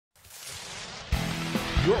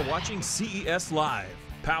You're watching CES Live,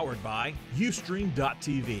 powered by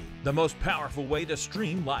Ustream.tv, the most powerful way to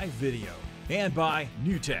stream live video, and by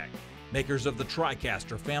NewTek, makers of the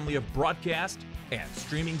TriCaster family of broadcast and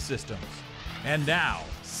streaming systems. And now,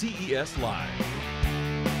 CES Live.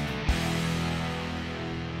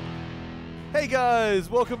 Hey guys,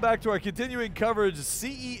 welcome back to our continuing coverage of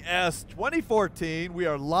CES 2014. We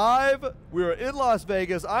are live, we are in Las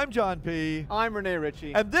Vegas. I'm John P. I'm Renee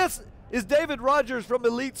Ritchie. And this is David Rogers from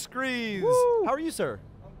Elite Screens. Woo! How are you, sir?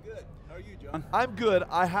 I'm good. How are you, John? I'm good.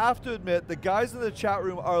 I have to admit, the guys in the chat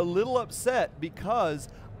room are a little upset because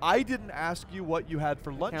I didn't ask you what you had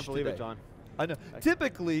for lunch today. Can't believe it, John. I know.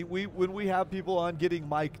 Typically, when we have people on getting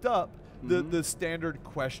mic'd up, the standard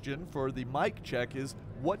question for the mic check is,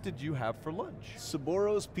 what did you have for lunch?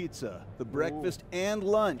 Saboro's Pizza, the breakfast and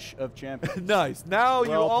lunch of champions. Nice. Now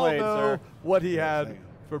you all played, know sir. what he had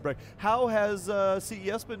for breakfast. How has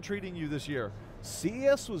CES been treating you this year?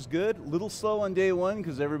 CES was good, a little slow on day one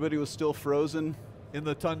because everybody was still frozen. In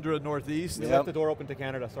the tundra northeast? We left the door open to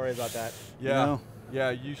Canada. Sorry about that. Yeah. No.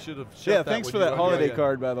 Yeah, you should have shut Yeah, that thanks when for you that were holiday here.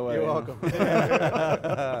 card, by the way. You're welcome.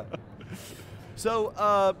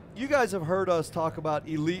 So you guys have heard us talk about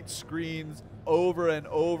Elite Screens over and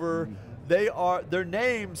over. Their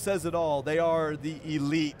name says it all. They are the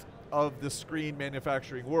elite of the screen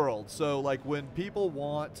manufacturing world. So like when people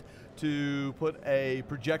want to put a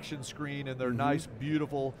projection screen in their nice,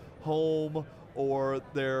 beautiful home or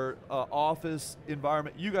their office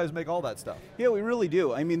environment, you guys make all that stuff. Yeah, we really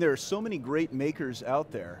do. I mean, there are so many great makers out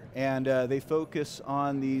there, and they focus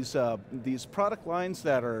on these product lines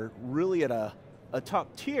that are really at a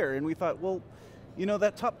top tier, and we thought, well, you know,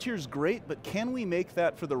 that top tier is great, but can we make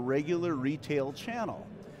that for the regular retail channel?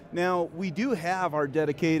 Now, we do have our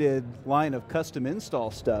dedicated line of custom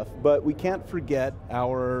install stuff, but we can't forget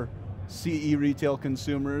our CE retail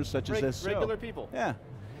consumers, such as this show. Regular people. Yeah.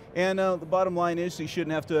 And the bottom line is you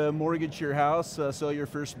shouldn't have to mortgage your house, sell your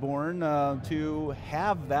firstborn to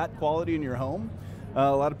have that quality in your home.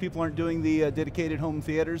 A lot of people aren't doing the dedicated home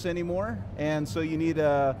theaters anymore, and so you need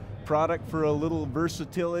a product for a little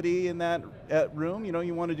versatility in that room. You know,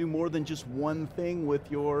 you want to do more than just one thing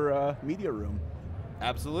with your media room.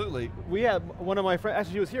 Absolutely. We have one of my friends,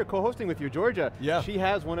 actually she was here co-hosting with you, Georgia. Yeah. She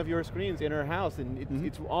has one of your screens in her house and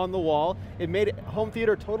it's on the wall. It made home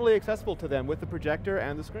theater totally accessible to them with the projector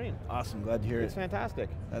and the screen. Awesome, glad to hear It's it. fantastic.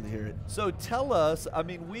 Glad to hear it. So tell us, I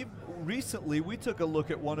mean, we took a look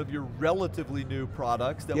at one of your relatively new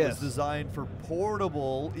products that was designed for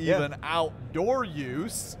portable, even outdoor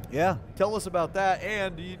use. Yeah. Tell us about that,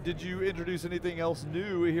 and did you introduce anything else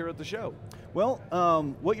new here at the show? Well,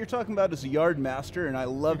 what you're talking about is a Yard Master, and I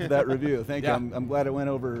loved that review. Thank you. I'm glad it went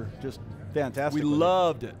over just fantastic. We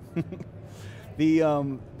loved it.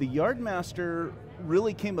 The Yard Master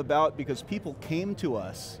really came about because people came to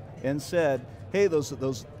us and said, hey, those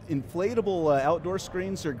inflatable outdoor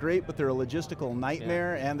screens are great, but they're a logistical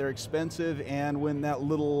nightmare and they're expensive, and when that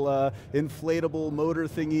little inflatable motor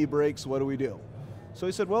thingy breaks, what do we do? So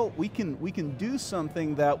he said, well, we can do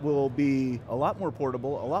something that will be a lot more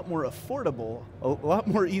portable, a lot more affordable, a lot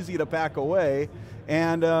more easy to pack away,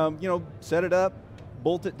 and you know, set it up,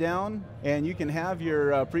 bolt it down, and you can have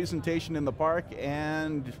your presentation in the park,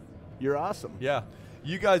 and you're awesome. Yeah.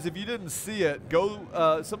 You guys, if you didn't see it,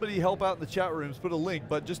 go, somebody help out in the chat rooms, put a link,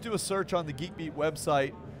 but just do a search on the GeekBeat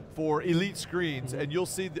website for Elite Screens, and you'll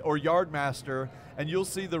see, or Yard Master, and you'll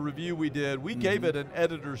see the review we did. We gave it an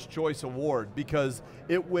Editor's Choice Award because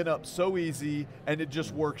it went up so easy and it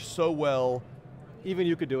just works so well. Even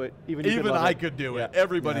you could do it. Even you Even I could do it.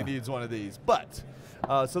 Everybody needs one of these. But,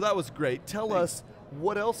 so that was great. Tell us,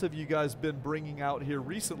 what else have you guys been bringing out here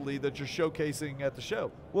recently that you're showcasing at the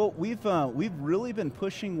show? Well, we've really been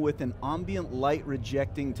pushing with an ambient light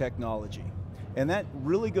rejecting technology. And that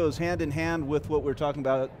really goes hand in hand with what we're talking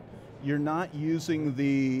about. You're not using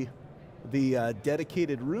the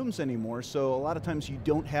dedicated rooms anymore, so a lot of times you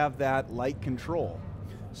don't have that light control.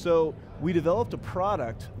 So we developed a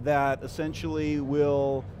product that essentially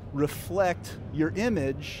will reflect your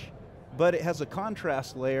image, but it has a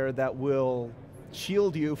contrast layer that will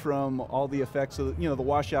shield you from all the effects of, you know, the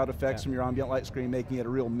washout effects from your ambient light screen, making it a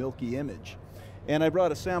real milky image. And I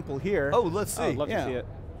brought a sample here. Oh, let's see. I'd love to see it.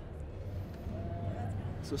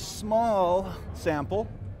 It's a small sample.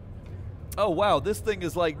 Oh wow, this thing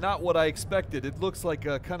is like not what I expected. It looks like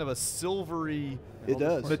a kind of a silvery,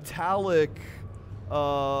 metallic,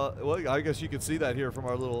 well, I guess you can see that here from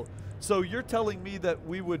our little, so you're telling me that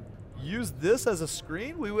we would use this as a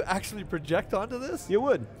screen? We would actually project onto this? You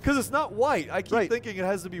would. Because it's not white. I keep thinking it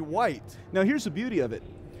has to be white. Now here's the beauty of it.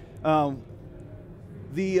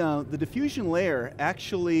 The diffusion layer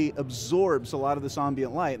actually absorbs a lot of this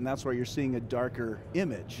ambient light, and that's why you're seeing a darker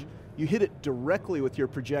image. You hit it directly with your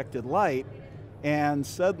projected light, and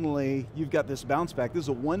suddenly you've got this bounce back. This is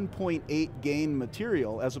a 1.8 gain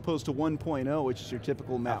material as opposed to 1.0, which is your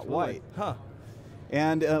typical matte white. Huh.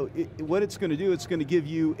 And what it's going to do, it's going to give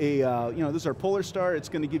you a, this is our Polar Star, it's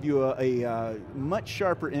going to give you a much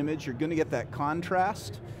sharper image. You're going to get that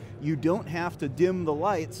contrast. You don't have to dim the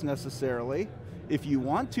lights necessarily. If you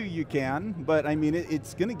want to, you can, but I mean,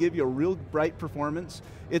 it's going to give you a real bright performance.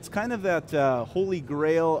 It's kind of that holy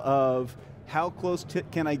grail of how close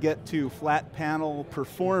can I get to flat panel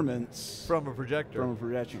performance from a projector. From a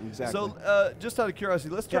projector, exactly. So just out of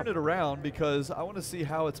curiosity, let's turn it around because I want to see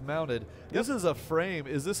how it's mounted. This is a frame.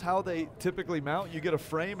 Is this how they typically mount? You get a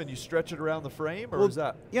frame and you stretch it around the frame, or is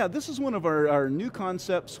that? Yeah, this is one of our new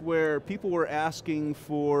concepts where people were asking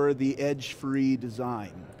for the edge-free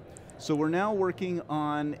design. So we're now working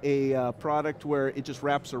on a product where it just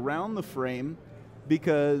wraps around the frame,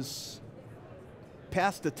 because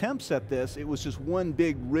past attempts at this, it was just one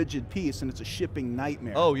big rigid piece and it's a shipping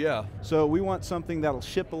nightmare. Oh yeah. So we want something that'll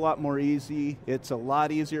ship a lot more easy. It's a lot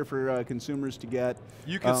easier for consumers to get.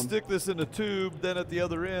 You can stick this in a tube, then at the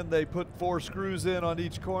other end they put 4 screws in on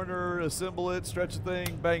each corner, assemble it, stretch the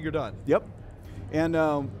thing, bang, you're done. Yep. And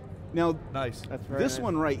now nice. That's very this nice.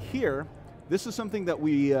 one right here, this is something that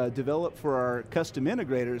we developed for our custom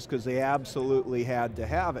integrators because they absolutely had to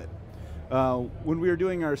have it. When we were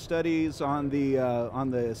doing our studies on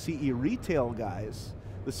the CE retail guys,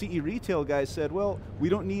 the CE retail guys said, well, we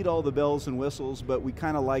don't need all the bells and whistles, but we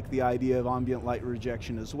kind of like the idea of ambient light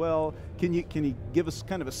rejection as well. Can you give us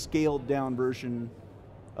kind of a scaled down version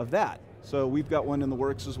of that? So we've got one in the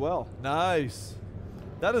works as well. Nice.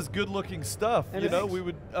 That is good looking stuff. And you know, we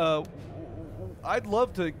would. I'd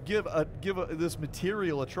love to give this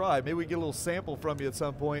material a try. Maybe we get a little sample from you at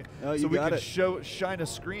some point, oh, so we can shine a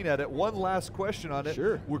screen at it. One last question on it.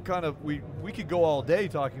 Sure. We're kind of we could go all day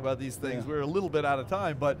talking about these things. Yeah. We're a little bit out of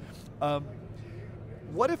time, but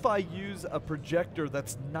what if I use a projector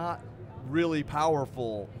that's not really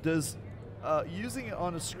powerful? Does using it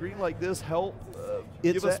on a screen like this help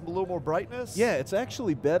give us a little more brightness? Yeah, it's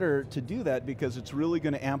actually better to do that because it's really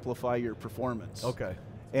going to amplify your performance. Okay.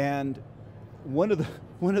 And one of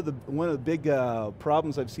the big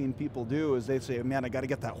problems I've seen people do is they say, man, I got to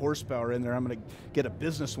get that horsepower in there. I'm going to get a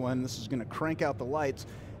business one. This is going to crank out the lights.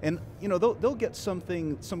 And you know, they'll get some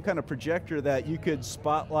kind of projector that you could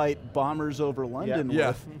spotlight bombers over London with.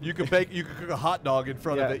 Yeah, you could cook a hot dog in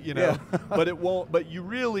front of it, you know, but it won't. But you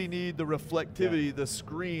really need the reflectivity, the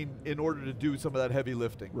screen, in order to do some of that heavy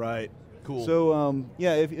lifting. Right. Cool. So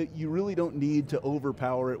if you really don't need to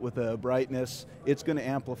overpower it with a brightness. It's going to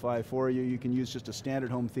amplify for you. You can use just a standard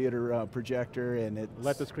home theater projector, and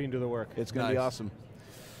let the screen do the work. It's going to be awesome.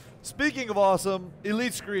 Speaking of awesome,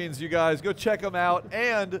 Elite Screens, you guys, go check them out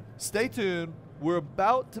and stay tuned. We're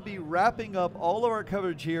about to be wrapping up all of our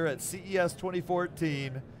coverage here at CES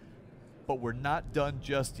 2014, but we're not done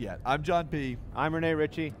just yet. I'm John P. I'm Renee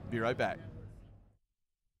Ritchie. Be right back.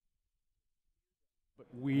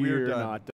 We're not done.